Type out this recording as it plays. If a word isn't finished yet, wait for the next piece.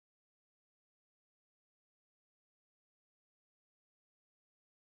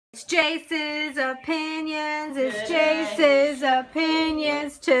It's Jace's opinions. It's Jace's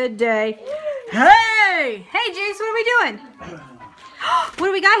opinions today. Hey! Hey, Jace, what are we doing? What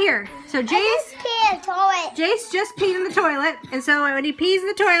do we got here? So Jace just peed in the toilet. And so when he pees in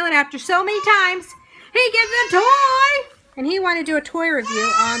the toilet after so many times, he gets a toy! And he wanted to do a toy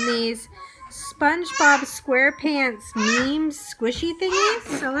review on these SpongeBob SquarePants memes squishy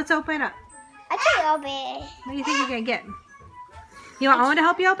thingies. So let's open it up. I can't open it. What do you think you're going to get? You want Owen to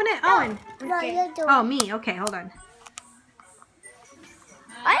help you open it? Owen. No, you do it. Oh, me. Okay, hold on.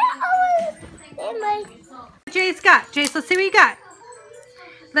 Jace got. Jace, let's see what you got.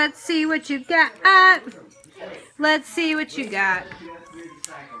 Let's see what you got. Let's see what you got.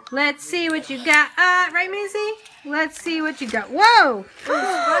 Let's see what you got. Right, Macy? Let's see what you got. Whoa!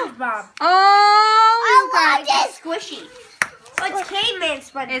 SpongeBob. Oh! I want this squishy. Oh, it's Caveman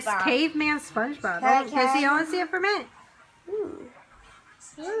SpongeBob. It's Caveman SpongeBob. Can Oh, Casey, I want to see it for a minute.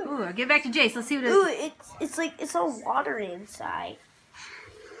 Ooh, I'll give it back to Jace. Let's see what it is. Ooh, it's all watery inside.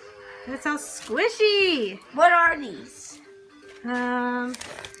 It's all squishy. What are these?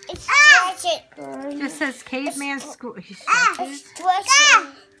 It It's just says Caveman Squishy.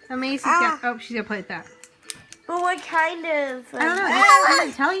 squishy. So Macy's got. Oh, she's gonna put that. But what kind of? I don't know. It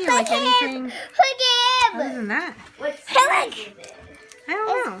doesn't tell you like anything other than that. I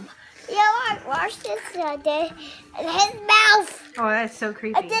don't know. Watch this. And his mouth. Oh, that's so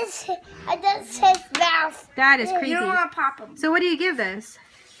creepy. And this his mouth. That is creepy. You don't want to pop him. So what do you give this?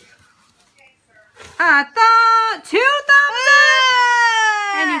 2 thumbs up.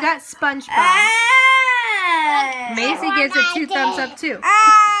 And you got SpongeBob. Macy gives it 2 thumbs up too.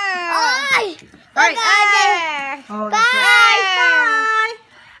 Right. Oh, that's right. Bye.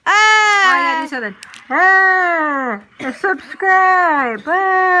 Oh, I gotta do something. Subscribe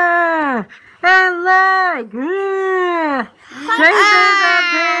and like. Jace's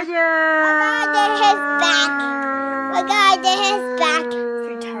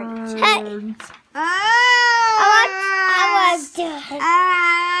opinion.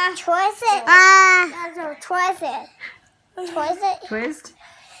 Twist.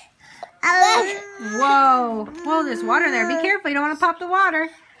 Whoa. Whoa, there's water there. Be careful. You don't want to pop the water.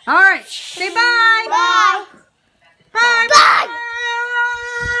 All right. Say bye. Bye. Bye. Bye.